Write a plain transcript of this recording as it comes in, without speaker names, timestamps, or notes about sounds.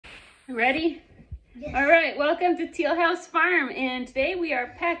Ready? Yes. All right, welcome to Teal House Farm, and today we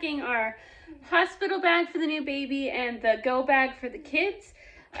are packing our hospital bag for the new baby and the go bag for the kids.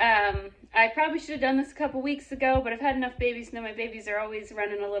 I probably should have done this a couple weeks ago, but I've had enough babies to know my babies are always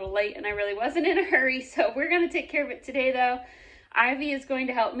running a little late, and I really wasn't in a hurry, so we're going to take care of it today, though. Ivy is going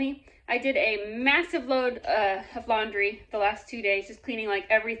to help me. I did a massive load of laundry the last 2 days, just cleaning like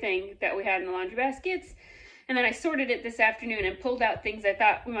everything that we had in the laundry baskets. And then I sorted it this afternoon and pulled out things I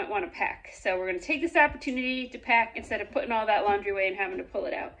thought we might want to pack. So we're going to take this opportunity to pack instead of putting all that laundry away and having to pull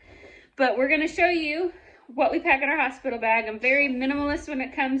it out. But we're going to show you what we pack in our hospital bag. I'm very minimalist when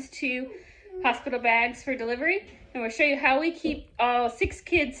it comes to hospital bags for delivery. And we'll show you how we keep all 6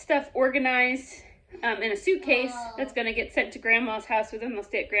 kids' stuff organized in a suitcase that's going to get sent to Grandma's house with them. They'll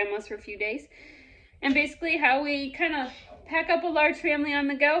stay at Grandma's for a few days. And basically how we kind of pack up a large family on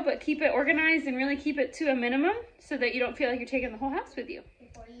the go, but keep it organized and really keep it to a minimum so that you don't feel like you're taking the whole house with you.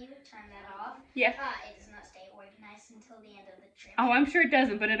 Before you turn that off, yeah. It does not stay organized until the end of the trip. Oh, I'm sure it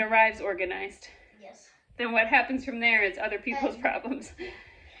doesn't, but it arrives organized. Yes. Then what happens from there is other people's problems.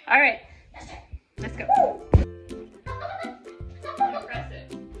 All right, let's go. Press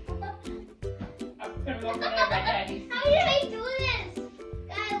it. I'll put them over there by Daddy's. How did I do this?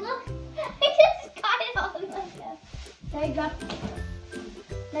 God, look. I just got it all like that. There you go.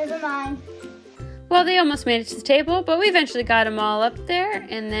 Never mind. Well, they almost made it to the table, but we eventually got them all up there,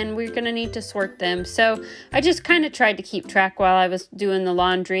 and then we're going to need to sort them. So I just kind of tried to keep track while I was doing the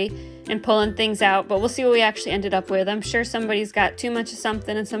laundry and pulling things out, but we'll see what we actually ended up with. I'm sure somebody's got too much of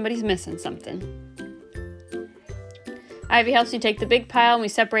something and somebody's missing something. Ivy helps me take the big pile, and we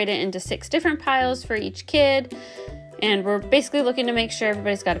separate it into 6 different piles for each kid. And we're basically looking to make sure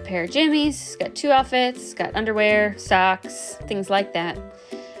everybody's got a pair of jammies, got 2 outfits, got underwear, socks, things like that.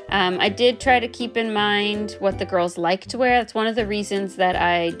 I did try to keep in mind what the girls like to wear. That's one of the reasons that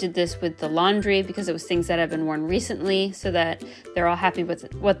I did this with the laundry, because it was things that have been worn recently so that they're all happy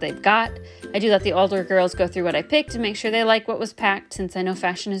with what they've got. I do let the older girls go through what I picked to make sure they like what was packed, since I know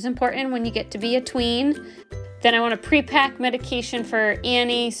fashion is important when you get to be a tween. Then I want to pre-pack medication for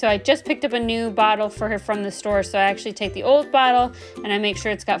Annie, so I just picked up a new bottle for her from the store. So I actually take the old bottle and I make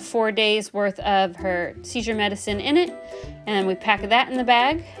sure it's got 4 days worth of her seizure medicine in it. And then we pack that in the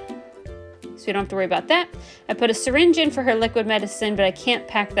bag, so we don't have to worry about that. I put a syringe in for her liquid medicine, but I can't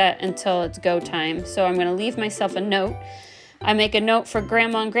pack that until it's go time. So I'm going to leave myself a note. I make a note for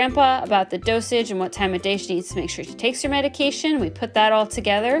Grandma and Grandpa about the dosage and what time of day she needs to make sure she takes her medication. We put that all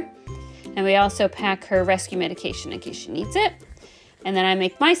together. And we also pack her rescue medication in case she needs it. And then I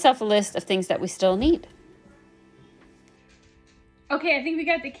make myself a list of things that we still need. Okay, I think we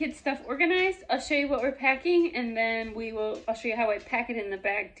got the kids' stuff organized. I'll show you what we're packing, and then I'll show you how I pack it in the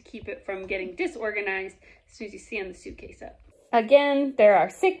bag to keep it from getting disorganized as soon as you see on the suitcase up. Again, there are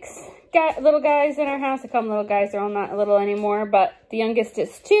 6 little guys in our house. I call them little guys. They're all not little anymore, but the youngest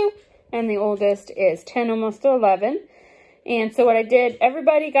is 2, and the oldest is 10, almost 11. And so what I did,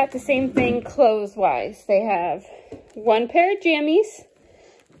 everybody got the same thing clothes-wise. They have 1 pair of jammies.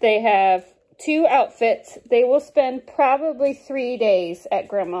 They have 2 outfits. They will spend probably 3 days at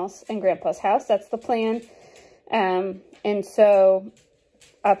Grandma's and Grandpa's house. That's the plan. And so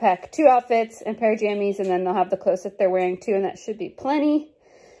I'll pack 2 outfits and a pair of jammies, and then they'll have the clothes that they're wearing too, and that should be plenty.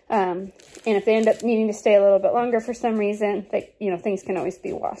 And if they end up needing to stay a little bit longer for some reason, things can always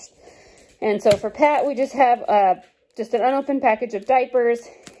be washed. And so for Pat, we just have just an unopened package of diapers,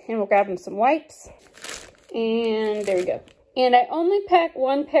 and we'll grab him some wipes. And there we go. And I only pack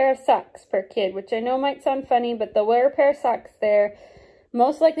 1 pair of socks per kid, which I know might sound funny, but they'll wear a pair of socks there.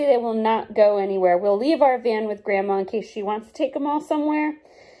 Most likely they will not go anywhere. We'll leave our van with Grandma in case she wants to take them all somewhere.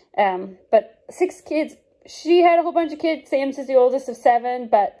 But 6 kids, she had a whole bunch of kids. Sam's is the oldest of 7,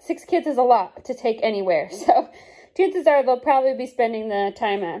 but 6 kids is a lot to take anywhere. So chances are they'll probably be spending the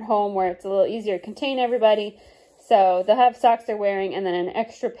time at home where it's a little easier to contain everybody. So they'll have socks they're wearing and then an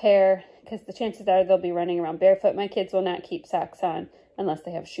extra pair, because the chances are they'll be running around barefoot. My kids will not keep socks on unless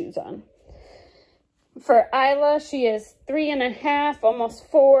they have shoes on. For Isla, she is 3.5, almost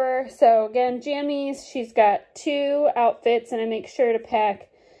 4. So again, jammies. She's got 2 outfits, and I make sure to pack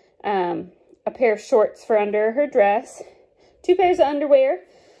a pair of shorts for under her dress, 2 pairs of underwear,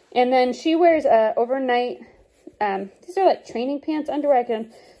 and then she wears overnight. These are like training pants underwear. I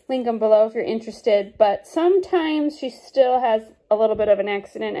can link them below if you're interested, but sometimes she still has a little bit of an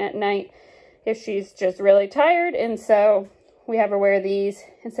accident at night if she's just really tired, and so we have her wear these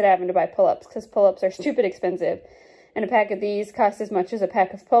instead of having to buy pull-ups, because pull-ups are stupid expensive, and a pack of these costs as much as a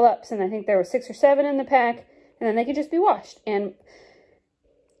pack of pull-ups, and I think there were 6 or 7 in the pack, and then they could just be washed. And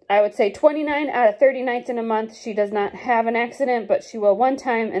I would say 29 out of 30 nights in a month, she does not have an accident, but she will one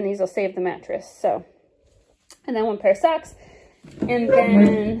time, and these will save the mattress. So, and then 1 pair of socks. And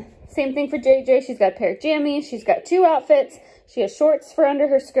then same thing for JJ. She's got a pair of jammies. She's got 2 outfits. She has shorts for under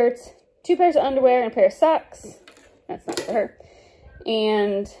her skirts, 2 pairs of underwear, and a pair of socks. That's not for her.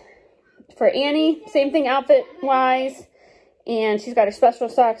 And for Annie, same thing outfit-wise. And she's got her special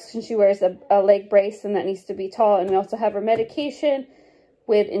socks, and she wears a leg brace, and that needs to be tall. And we also have her medication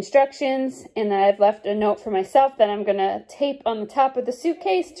with instructions. And then I've left a note for myself that I'm going to tape on the top of the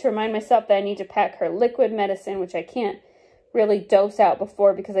suitcase to remind myself that I need to pack her liquid medicine, which I can't really dose out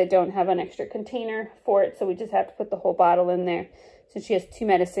before because I don't have an extra container for it. So we just have to put the whole bottle in there. So she has 2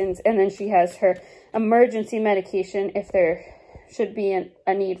 medicines. And then she has her emergency medication if there should be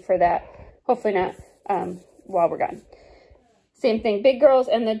a need for that. Hopefully not while we're gone. Same thing, big girls.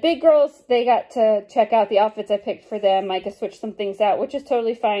 And the big girls, they got to check out the outfits I picked for them. Micah switched some things out, which is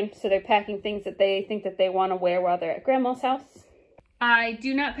totally fine. So they're packing things that they think that they want to wear while they're at Grandma's house. I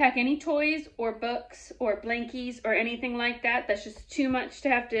do not pack any toys or books or blankies or anything like that. That's just too much to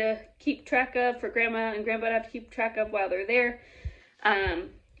have to keep track of for Grandma and Grandpa to have to keep track of while they're there.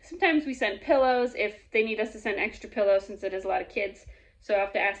 Sometimes we send pillows if they need us to send extra pillows since it is a lot of kids. So I'll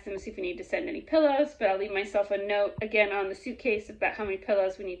have to ask them to see if we need to send any pillows, but I'll leave myself a note again on the suitcase about how many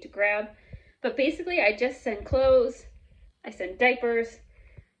pillows we need to grab. But basically I just send clothes, I send diapers,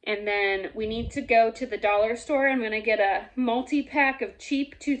 and then we need to go to the dollar store. I'm going to get a multi-pack of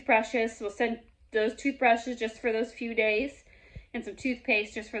cheap toothbrushes. We'll send those toothbrushes just for those few days, and some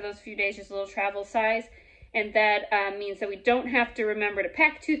toothpaste just for those few days, just a little travel size. And that means that we don't have to remember to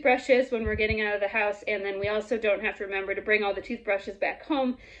pack toothbrushes when we're getting out of the house. And then we also don't have to remember to bring all the toothbrushes back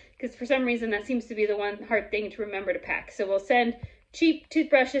home, because for some reason that seems to be the one hard thing to remember to pack. So we'll send cheap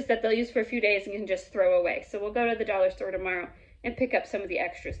toothbrushes that they'll use for a few days and can just throw away. So we'll go to the dollar store tomorrow and pick up some of the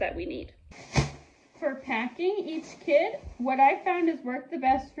extras that we need. For packing each kid, what I found has worked the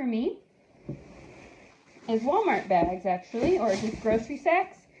best for me is Walmart bags, actually, or just grocery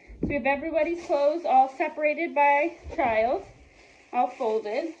sacks. So we have everybody's clothes all separated by child, all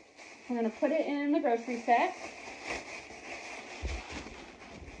folded. We're going to put it in the grocery sack.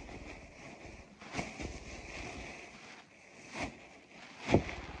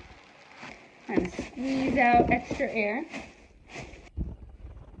 Kind of squeeze out extra air.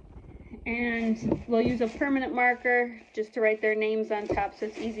 And we'll use a permanent marker just to write their names on top so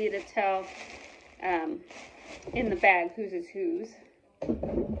it's easy to tell in the bag whose is whose.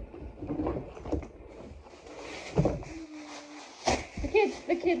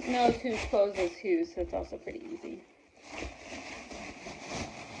 The kids knows whose clothes is whose, so it's also pretty easy.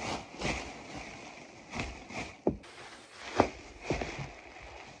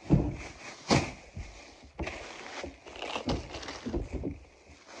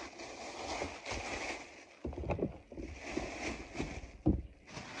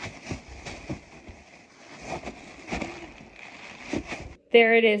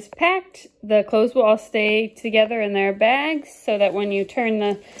 There it is packed. The clothes will all stay together in their bags so that when you turn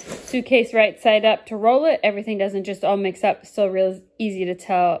the suitcase right side up to roll it, everything doesn't just all mix up. It's still real easy to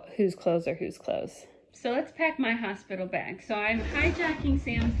tell whose clothes are whose clothes. So let's pack my hospital bag. So I'm hijacking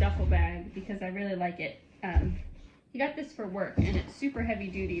Sam's duffel bag because I really like it. He got this for work and it's super heavy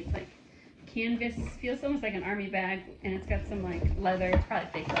duty. It's like canvas, feels almost like an army bag, and it's got some like leather. It's probably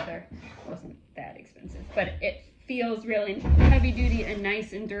fake leather. It wasn't that expensive, but it feels really heavy duty and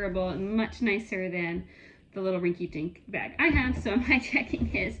nice and durable and much nicer than the little rinky-dink bag I have. So I'm hijacking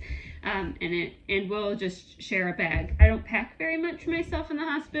his and we'll just share a bag. I don't pack very much myself in the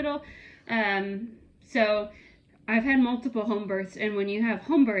hospital. So I've had multiple home births, and when you have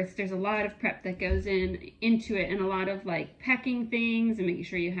home births, there's a lot of prep that goes into it, and a lot of like packing things and making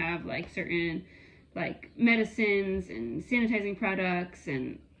sure you have like certain like medicines and sanitizing products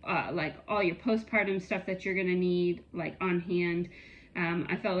and like all your postpartum stuff that you're gonna need like on hand.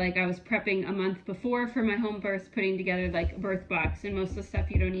 I felt like I was prepping a month before for my home births, putting together like a birth box, and most of the stuff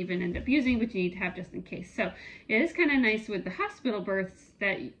you don't even end up using, but you need to have just in case. So it is kind of nice with the hospital births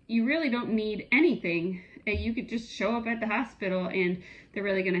that you really don't need anything. You could just show up at the hospital and they're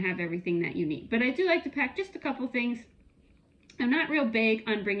really gonna have everything that you need. But I do like to pack just a couple things. I'm not real big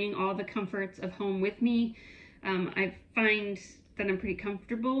on bringing all the comforts of home with me. I find that I'm pretty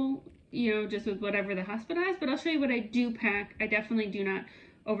comfortable, you know, just with whatever the hospital has, but I'll show you what I do pack. I definitely do not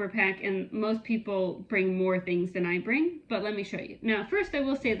overpack, and most people bring more things than I bring, but let me show you. Now, first I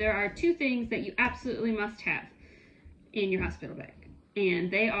will say there are 2 things that you absolutely must have in your hospital bag, and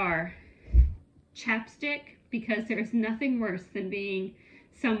they are chapstick, because there's nothing worse than being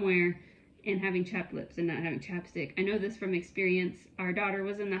somewhere and having chapped lips and not having chapstick. I know this from experience. Our daughter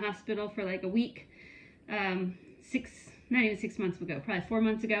was in the hospital for like a week, not even 6 months ago, probably 4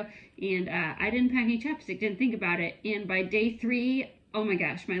 months ago, and I didn't pack any chapstick, didn't think about it, and by day 3, oh my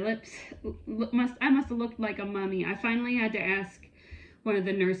gosh, my lips, I must have looked like a mummy. I finally had to ask one of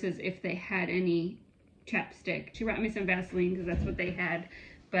the nurses if they had any chapstick. She brought me some Vaseline because that's what they had,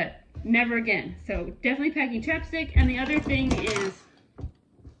 but never again. So definitely packing chapstick. And the other thing is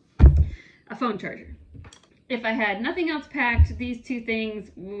a phone charger. If I had nothing else packed, these 2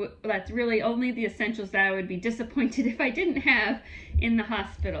 things, that's really only the essentials that I would be disappointed if I didn't have in the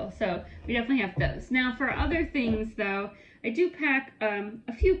hospital. So we definitely have those. Now for other things though, I do pack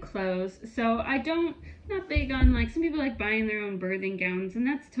a few clothes. So not big on, like, some people like buying their own birthing gowns, and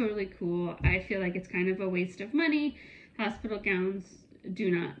that's totally cool. I feel like it's kind of a waste of money. Hospital gowns do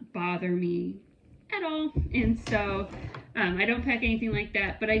not bother me at all. And so I don't pack anything like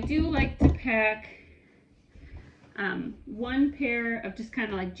that, but I do like to pack one pair of just kind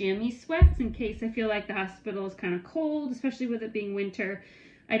of like jammy sweats in case I feel like the hospital is kind of cold, especially with it being winter.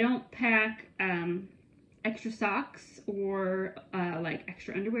 I don't pack extra socks or like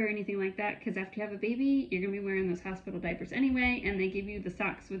extra underwear or anything like that, because after you have a baby, you're gonna be wearing those hospital diapers anyway, and they give you the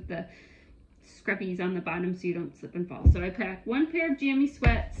socks with the scrubbies on the bottom so you don't slip and fall. So I pack one pair of jammy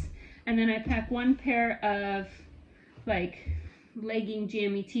sweats, and then I pack one pair of like legging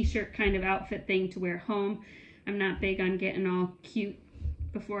jammy t-shirt kind of outfit thing to wear home. I'm not big on getting all cute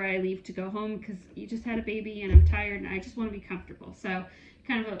before I leave to go home, because you just had a baby and I'm tired and I just want to be comfortable. So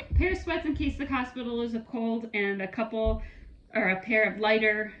kind of a pair of sweats in case the hospital is cold, and a pair of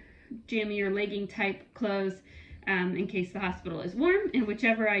lighter jammy or legging type clothes in case the hospital is warm, and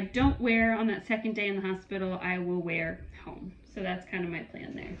whichever I don't wear on that second day in the hospital, I will wear home. So that's kind of my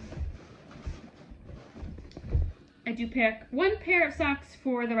plan there. I do pack one pair of socks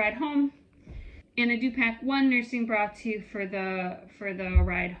for the ride home, and I do pack one nursing bra too for the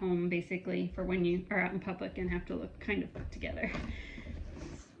ride home, basically for when you are out in public and have to look kind of put together.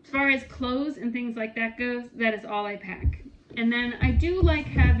 As far as clothes and things like that goes, that is all I pack. And then I do like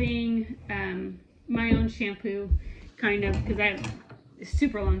having my own shampoo, kind of, because I have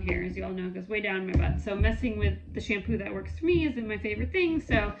super long hair, as you all know, it goes way down my butt. So messing with the shampoo that works for me isn't my favorite thing.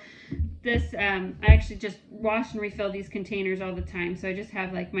 So this, I actually just wash and refill these containers all the time. So I just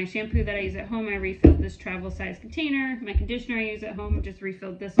have like my shampoo that I use at home, I refilled this travel size container. My conditioner I use at home, just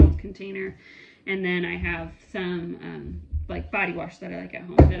refilled this old container. And then I have some like body wash that I like at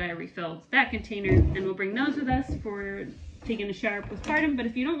home that I refilled that container, and we'll bring those with us for taking a shower postpartum. But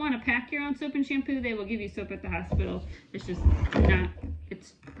if you don't want to pack your own soap and shampoo, they will give you soap at the hospital. It's just not,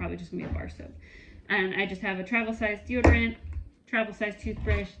 it's probably just gonna be a bar soap. And I just have a travel size deodorant, travel size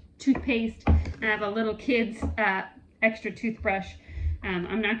toothpaste, and I have a little kid's extra toothbrush.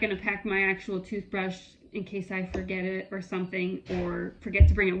 I'm not gonna pack my actual toothbrush in case I forget it or something, or forget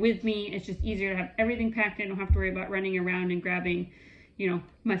to bring it with me. It's just easier to have everything packed. I don't have to worry about running around and grabbing, you know,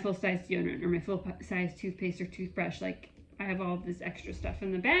 my full size deodorant or my full size toothpaste or toothbrush. Like, I have all this extra stuff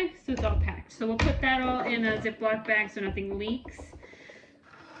in the bag, so it's all packed. So we'll put that all in a Ziploc bag so nothing leaks.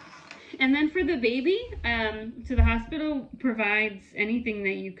 And then for the baby, so the hospital provides anything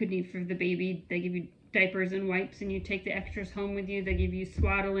that you could need for the baby. They give you diapers and wipes, and you take the extras home with you. They give you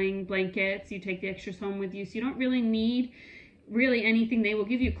swaddling blankets, you take the extras home with you. So you don't really need anything. They will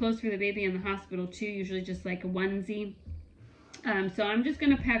give you clothes for the baby in the hospital too, usually just like a onesie. So I'm just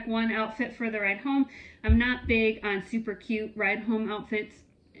gonna pack one outfit for the ride home. I'm not big on super cute ride home outfits,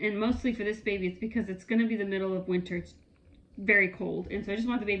 and mostly for this baby, it's because it's gonna be the middle of winter. It's very cold, and so I just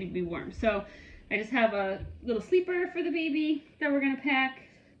want the baby to be warm. So I just have a little sleeper for the baby that we're gonna pack,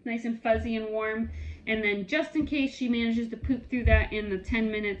 nice and fuzzy and warm. And then just in case she manages to poop through that in the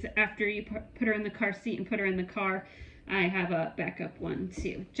 10 minutes after you put her in the car seat and put her in the car, I have a backup one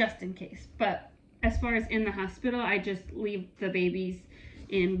too, just in case. But as far as in the hospital, I just leave the babies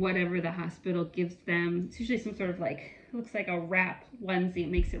in whatever the hospital gives them. It's usually some sort of like, looks like a wrap onesie. It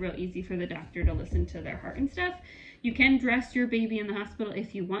makes it real easy for the doctor to listen to their heart and stuff. You can dress your baby in the hospital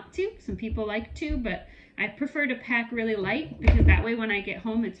if you want to. Some people like to, but I prefer to pack really light, because that way when I get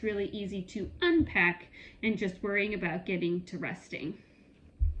home, it's really easy to unpack and just worrying about getting to resting.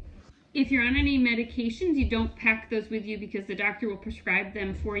 If you're on any medications, you don't pack those with you, because the doctor will prescribe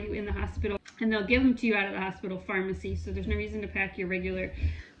them for you in the hospital, and they'll give them to you out of the hospital pharmacy. So there's no reason to pack your regular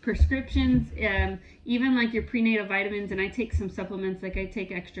prescriptions, even like your prenatal vitamins. And I take some supplements, like I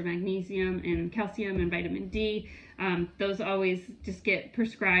take extra magnesium and calcium and vitamin D. Those always just get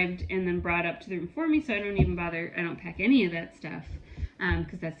prescribed and then brought up to the room for me, so I don't even bother. I don't pack any of that stuff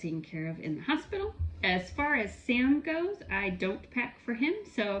because that's taken care of in the hospital. As far as Sam goes, I don't pack for him,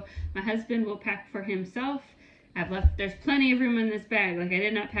 so my husband will pack for himself. There's plenty of room in this bag, like I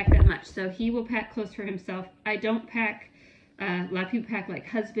did not pack that much, so he will pack clothes for himself. I don't pack, a lot of people pack like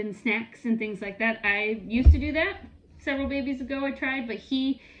husband snacks and things like that. I used to do that several babies ago, I tried, but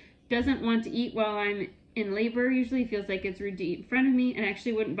he doesn't want to eat while I'm in labor. Usually feels like it's rude to eat in front of me, and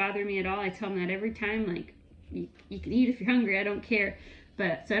actually wouldn't bother me at all. I tell him that every time, like, you can eat if you're hungry, I don't care.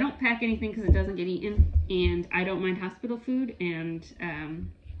 But so I don't pack anything because it doesn't get eaten, and I don't mind hospital food, and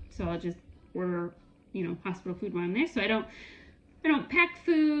so I'll just order, you know, hospital food while I'm there. So I don't pack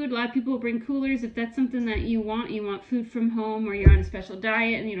food. A lot of people bring coolers if that's something that you want food from home, or you're on a special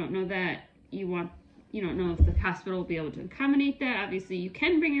diet and you don't know that you don't know if the hospital will be able to accommodate that. Obviously you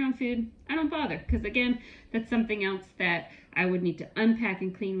can bring your own food. I don't bother, because again, that's something else that I would need to unpack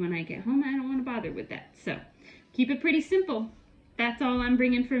and clean when I get home. I don't want to bother with that. So keep it pretty simple. That's all I'm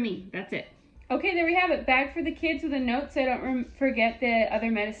bringing for me. That's it. Okay, there we have it. Bag for the kids with a note so I don't forget the other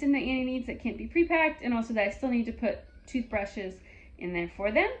medicine that Annie needs that can't be pre-packed, and also that I still need to put toothbrushes in there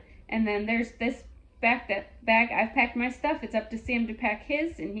for them. And then there's this bag I've packed my stuff. It's up to Sam to pack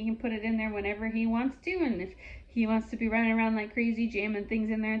his, and he can put it in there whenever he wants to, and if he wants to be running around like crazy jamming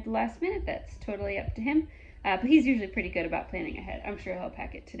things in there at the last minute, that's totally up to him. But he's usually pretty good about planning ahead. I'm sure he'll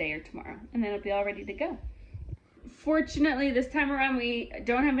pack it today or tomorrow, and then it'll be all ready to go. Fortunately, this time around, we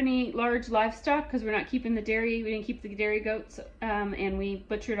don't have any large livestock because we're not keeping the dairy. We didn't keep the dairy goats, and we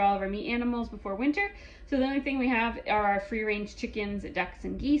butchered all of our meat animals before winter. So the only thing we have are our free-range chickens, ducks,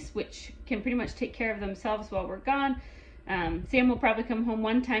 and geese, which can pretty much take care of themselves while we're gone. Sam will probably come home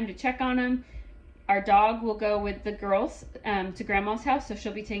one time to check on them. Our dog will go with the girls to Grandma's house, so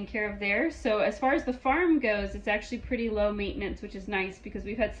she'll be taking care of theirs. So as far as the farm goes, it's actually pretty low maintenance, which is nice because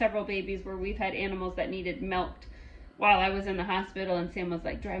we've had several babies where we've had animals that needed milked while I was in the hospital, and Sam was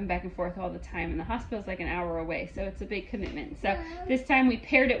like driving back and forth all the time, and the hospital's like an hour away, so it's a big commitment. So this time we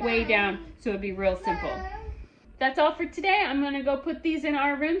pared it way down so it'd be real simple. That's all for today. I'm gonna go put these in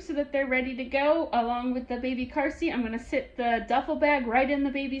our room so that they're ready to go along with the baby car seat. I'm gonna sit the duffel bag right in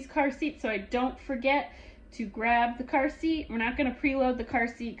the baby's car seat so I don't forget to grab the car seat. We're not gonna preload the car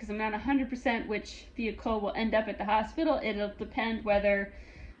seat because I'm not 100% which vehicle will end up at the hospital. It'll depend whether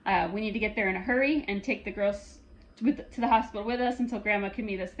we need to get there in a hurry and take the girls to the hospital with us until Grandma can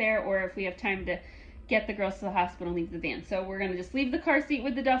meet us there, or if we have time to get the girls to the hospital and leave the van. So we're going to just leave the car seat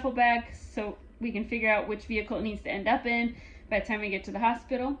with the duffel bag so we can figure out which vehicle it needs to end up in by the time we get to the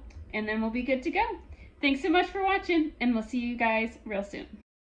hospital, and then we'll be good to go. Thanks so much for watching, and we'll see you guys real soon.